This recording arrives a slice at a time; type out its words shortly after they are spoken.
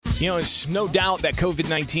You know, it's no doubt that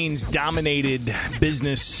COVID-19's dominated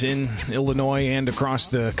business in Illinois and across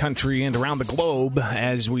the country and around the globe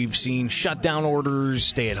as we've seen shutdown orders,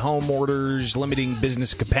 stay-at-home orders, limiting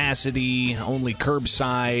business capacity, only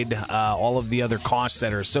curbside, all of the other costs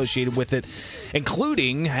that are associated with it,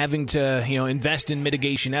 including having to, invest in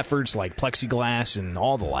mitigation efforts like plexiglass and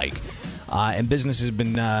all the like. And business has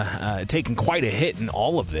been taking quite a hit in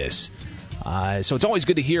all of this. So it's always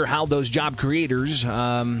good to hear how those job creators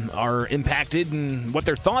are impacted and what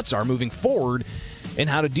their thoughts are moving forward and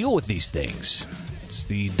how to deal with these things. It's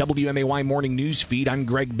the WMAY Morning News Feed. I'm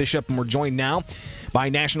Greg Bishop, and we're joined now by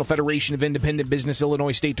National Federation of Independent Business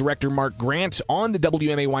Illinois State Director Mark Grant on the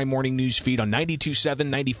WMAY Morning News Feed on 92.7,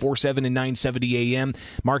 94.7, and 970 AM.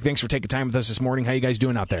 Mark, thanks for taking time with us this morning. How you guys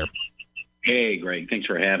doing out there? Hey, Greg. Thanks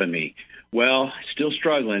for having me. Well, still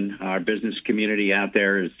struggling. Our business community out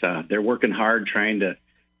there is they're working hard trying to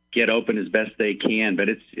get open as best they can, but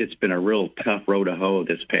it's been a real tough road to hoe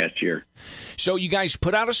this past year. So you guys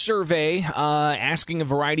put out a survey asking a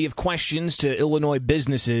variety of questions to Illinois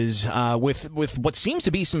businesses with what seems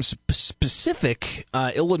to be some specific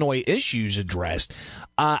Illinois issues addressed.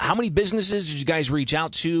 How many businesses did you guys reach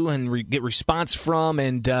out to and get response from,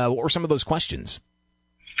 and what were some of those questions?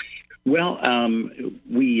 Well,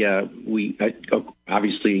 we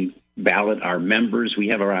obviously ballot our members. We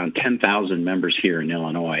have around 10,000 members here in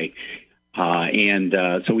Illinois.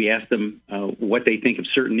 So we asked them what they think of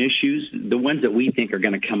certain issues, the ones that we think are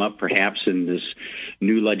going to come up perhaps in this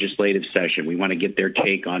new legislative session. We want to get their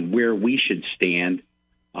take on where we should stand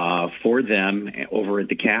for them over at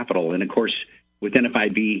the Capitol. And, of course, with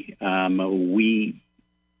NFIB, we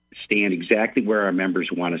stand exactly where our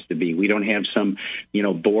members want us to be. We don't have some,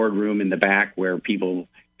 boardroom in the back where people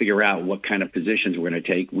figure out what kind of positions we're going to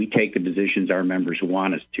take. We take the positions our members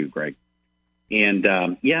want us to, Greg. And,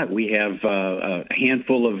 we have a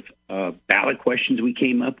handful of ballot questions we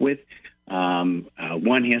came up with. One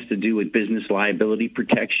has to do with business liability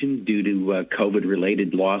protection due to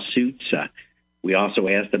COVID-related lawsuits. We also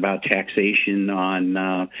asked about taxation on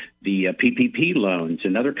the PPP loans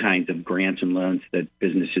and other kinds of grants and loans that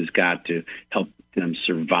businesses got to help them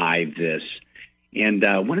survive this. And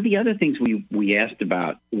one of the other things we asked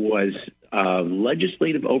about was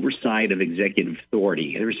legislative oversight of executive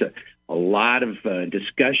authority. There's a lot of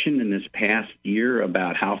discussion in this past year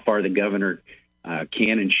about how far the governor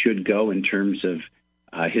can and should go in terms of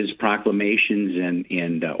his proclamations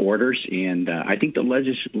and orders. And I think the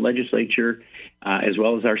legislature, as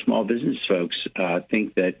well as our small business folks,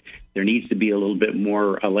 think that there needs to be a little bit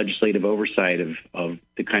more legislative oversight of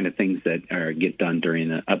the kind of things that get done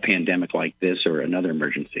during a pandemic like this or another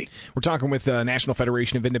emergency. We're talking with National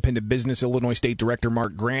Federation of Independent Business Illinois State Director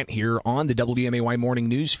Mark Grant here on the WMAY Morning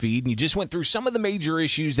News Feed. And you just went through some of the major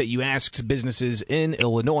issues that you asked businesses in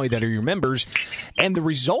Illinois that are your members, and the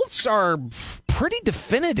results are pretty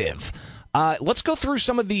definitive. Let's go through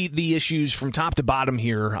some of the issues from top to bottom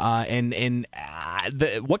here, and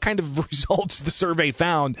what kind of results the survey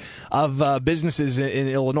found of businesses in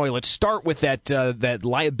Illinois. Let's start with that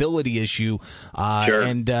liability issue, Sure.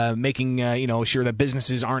 And making sure that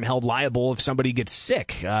businesses aren't held liable if somebody gets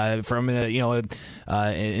sick from an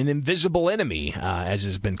invisible enemy, as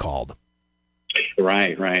has been called.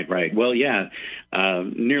 Right. Well, yeah,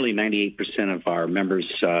 nearly 98% of our members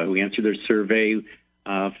who answered their survey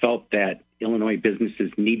felt that Illinois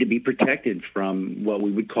businesses need to be protected from what we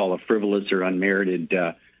would call a frivolous or unmerited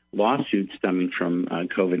lawsuit stemming from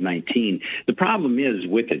COVID-19. The problem is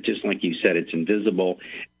with it, just like you said, it's invisible.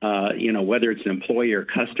 Whether it's an employer, or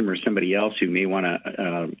customer, or somebody else who may want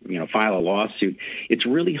to, file a lawsuit, it's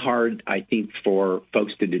really hard, I think, for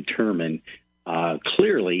folks to determine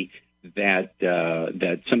clearly that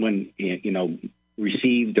someone,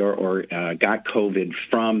 received or got COVID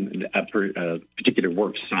from a particular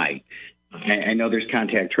work site. I know there's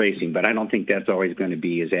contact tracing, but I don't think that's always going to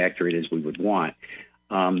be as accurate as we would want.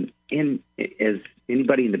 And as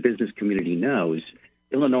anybody in the business community knows,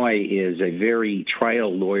 Illinois is a very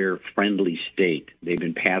trial lawyer-friendly state. They've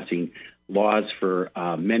been passing laws for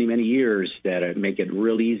many, many years that make it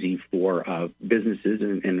real easy for businesses,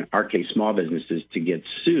 and in our case, small businesses, to get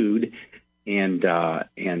sued. And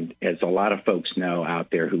as a lot of folks know out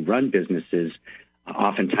there who run businesses,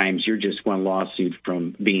 oftentimes you're just one lawsuit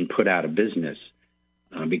from being put out of business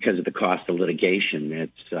because of the cost of litigation.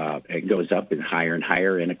 It goes up and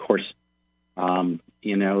higher. And, of course, the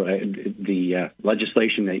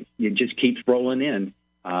legislation that it just keeps rolling in.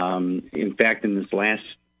 In fact, in this last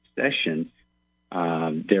session,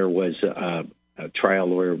 there was a trial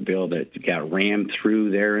lawyer bill that got rammed through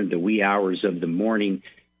there in the wee hours of the morning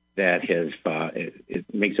that has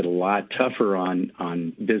it makes it a lot tougher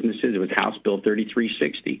on businesses. It was House Bill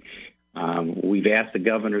 3360. We've asked the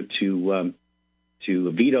governor to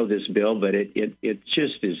veto this bill, but it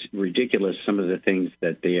just is ridiculous, some of the things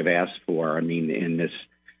that they have asked for. I mean, in this,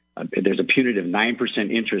 there's a punitive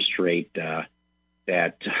 9% interest rate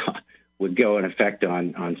that would go in effect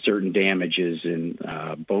on certain damages, and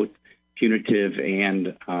both punitive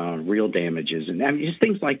and real damages. And I mean, just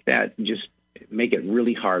things like that just make it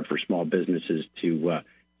really hard for small businesses to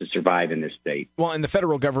survive in this state. Well, and the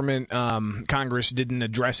federal government, Congress didn't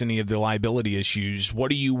address any of the liability issues. What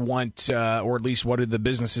do you want, or at least what are the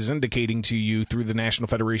businesses indicating to you through the National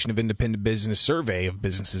Federation of Independent Business survey of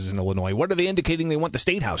businesses in Illinois? What are they indicating they want the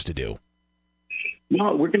State House to do?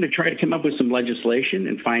 Well, we're going to try to come up with some legislation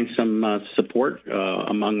and find some support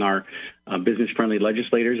among our business-friendly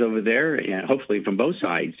legislators over there, and hopefully from both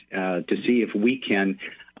sides, to see if we can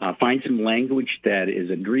find some language that is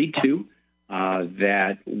agreed to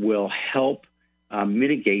that will help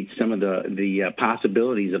mitigate some of the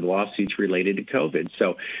possibilities of lawsuits related to COVID.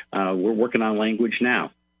 So we're working on language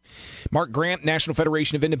now. Mark Grant, National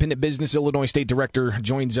Federation of Independent Business, Illinois State Director,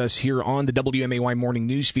 joins us here on the WMAY Morning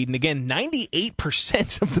News Feed. And again,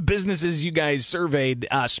 98% of the businesses you guys surveyed,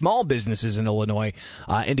 small businesses in Illinois,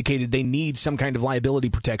 indicated they need some kind of liability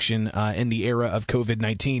protection in the era of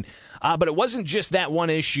COVID-19. But it wasn't just that one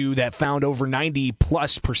issue that found over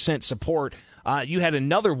 90+% support. You had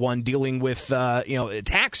another one dealing with,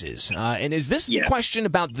 taxes. And is this the question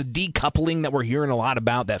about the decoupling that we're hearing a lot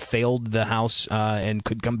about that failed the House and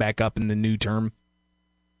could come back up in the new term?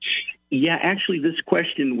 Yeah, actually, this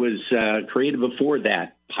question was created before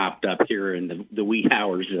that popped up here in the wee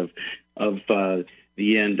hours of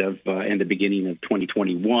the end of and the beginning of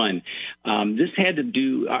 2021.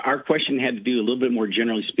 Our question had to do a little bit more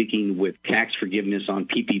generally speaking with tax forgiveness on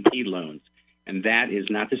PPP loans. And that is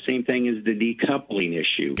not the same thing as the decoupling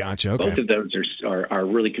issue. Gotcha. Okay. Both of those are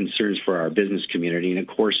really concerns for our business community. And, of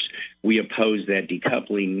course, we oppose that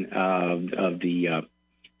decoupling that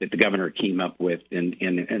the governor came up with. And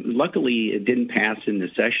luckily, it didn't pass in the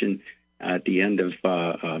session at the end of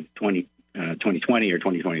 2020 or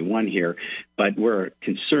 2021 here. But we're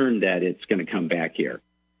concerned that it's going to come back here.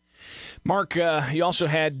 Mark, you also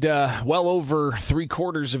had well over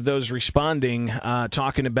 3/4 of those responding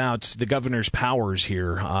talking about the governor's powers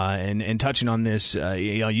here and touching on this.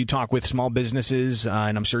 You talk with small businesses,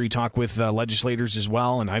 and I'm sure you talk with legislators as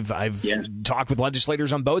well. And I've talked with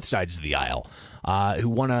legislators on both sides of the aisle who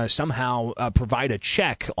want to somehow provide a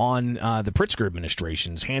check on the Pritzker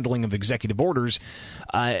administration's handling of executive orders.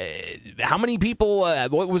 How many people?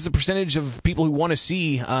 What was the percentage of people who want to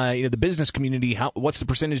see the business community? What's the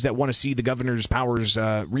percentage that want to see the governor's powers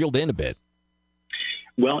reeled in a bit?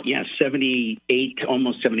 Well, 78,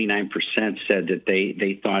 almost 79% said that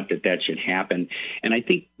they thought that should happen. And I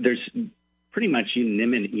think there's pretty much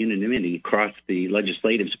unanimity across the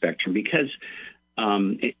legislative spectrum because,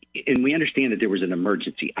 and we understand that there was an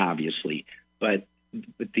emergency, obviously, but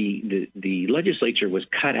the legislature was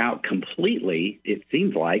cut out completely, it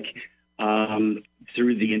seems like,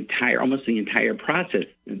 through almost the entire process.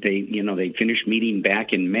 They finished meeting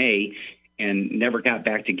back in May and never got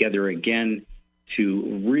back together again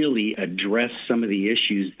to really address some of the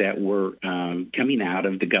issues that were coming out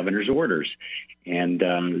of the governor's orders and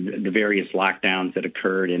the various lockdowns that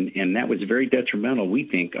occurred. And that was very detrimental, we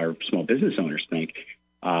think, our small business owners think,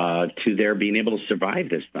 to their being able to survive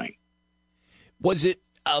this thing. Was it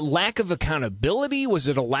a lack of accountability? Was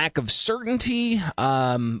it a lack of certainty?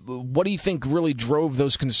 What do you think really drove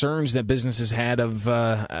those concerns that businesses had of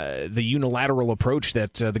the unilateral approach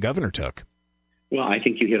that the governor took? Well, I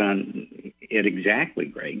think you hit on it exactly,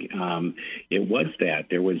 Greg. It was that.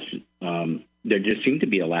 There just seemed to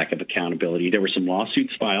be a lack of accountability. There were some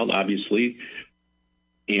lawsuits filed, obviously,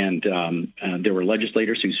 and there were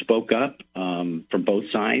legislators who spoke up from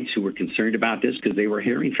both sides who were concerned about this because they were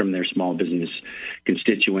hearing from their small business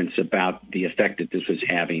constituents about the effect that this was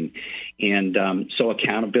having. And so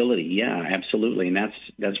accountability, yeah, absolutely. And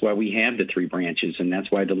that's why we have the three branches, and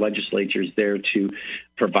that's why the legislature is there to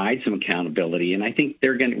provide some accountability. And I think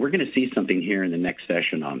we're going to see something here in the next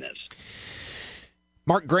session on this.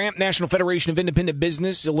 Mark Grant, National Federation of Independent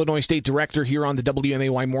Business, Illinois State Director here on the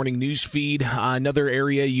WMAY Morning News Feed. Another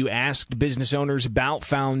area you asked business owners about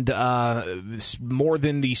found more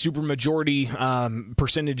than the supermajority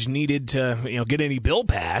percentage needed to get any bill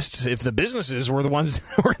passed if the businesses were the ones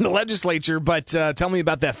that were in the legislature. But tell me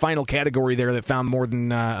about that final category there that found more than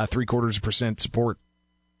 0.75% support.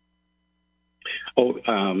 Well,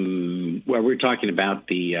 we're talking about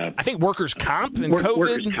the I think workers' comp and COVID.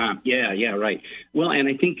 Workers' comp, yeah, right. Well, and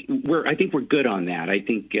I think we're good on that. I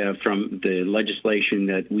think from the legislation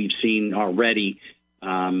that we've seen already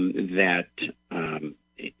that the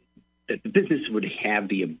business would have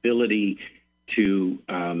the ability to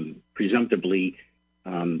presumptively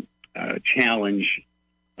challenge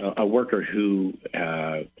a worker who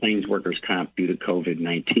claims workers' comp due to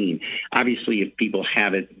COVID-19. Obviously, if people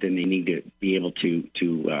have it, then they need to be able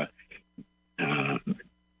to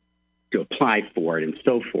apply for it and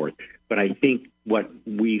so forth. But I think what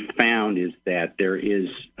we found is that there is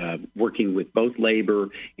working with both labor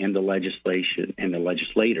and the legislation and the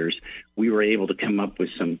legislators, we were able to come up with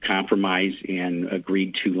some compromise and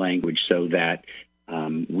agreed to language so that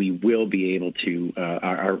we will be able to,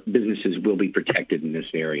 our businesses will be protected in this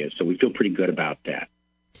area. So we feel pretty good about that.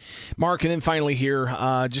 Mark, and then finally here,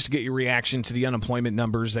 just to get your reaction to the unemployment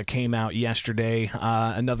numbers that came out yesterday,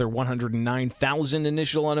 another 109,000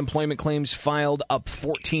 initial unemployment claims filed, up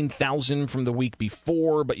 14,000 from the week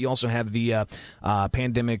before. But you also have the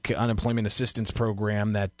Pandemic Unemployment Assistance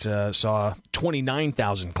Program that saw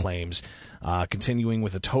 29,000 claims, continuing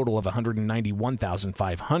with a total of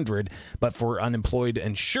 191,500. But for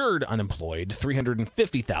insured unemployed,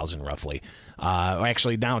 350,000 roughly.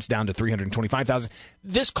 Actually, now it's down to 325,000.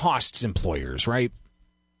 This costs employers, right?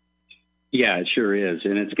 Yeah, it sure is.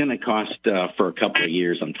 And it's going to cost for a couple of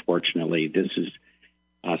years, unfortunately. This is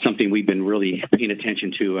something we've been really paying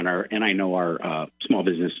attention to, and I know our small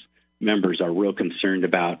business members are real concerned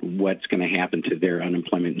about what's going to happen to their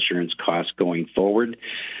unemployment insurance costs going forward.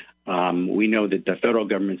 We know that the federal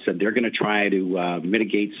government said they're going to try to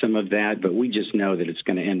mitigate some of that, but we just know that it's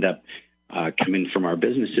going to end up coming from our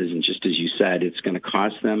businesses, and just as you said, it's going to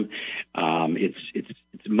cost them. It's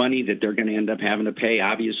money that they're going to end up having to pay,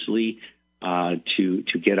 obviously, to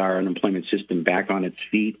get our unemployment system back on its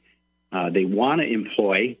feet. They want to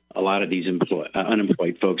employ a lot of these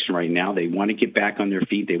unemployed folks right now. They want to get back on their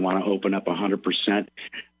feet. They want to open up 100%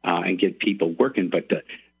 and get people working. But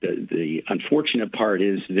the unfortunate part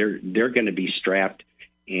is they're going to be strapped.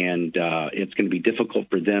 And it's going to be difficult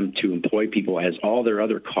for them to employ people as all their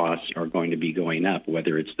other costs are going to be going up,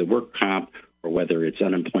 whether it's the work comp or whether it's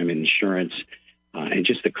unemployment insurance and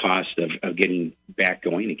just the cost of getting back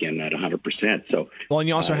going again at 100%. So, well, and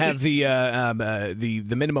you also have the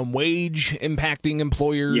minimum wage impacting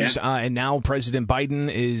employers, and now President Biden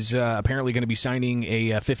is apparently going to be signing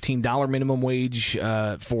a $15 minimum wage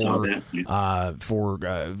for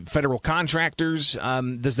federal contractors.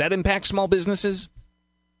 Does that impact small businesses?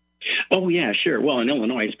 Oh, yeah, sure. Well, in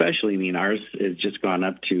Illinois especially, I mean, ours has just gone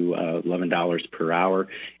up to $11 per hour, and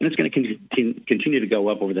it's going to continue to go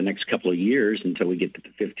up over the next couple of years until we get to the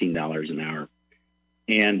 $15 an hour.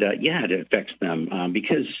 And, it affects them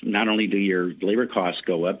because not only do your labor costs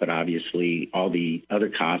go up, but obviously all the other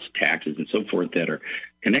costs, taxes, and so forth that are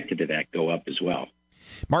connected to that go up as well.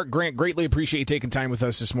 Mark Grant, greatly appreciate you taking time with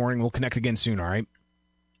us this morning. We'll connect again soon, all right?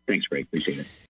 Thanks, Greg. Appreciate it.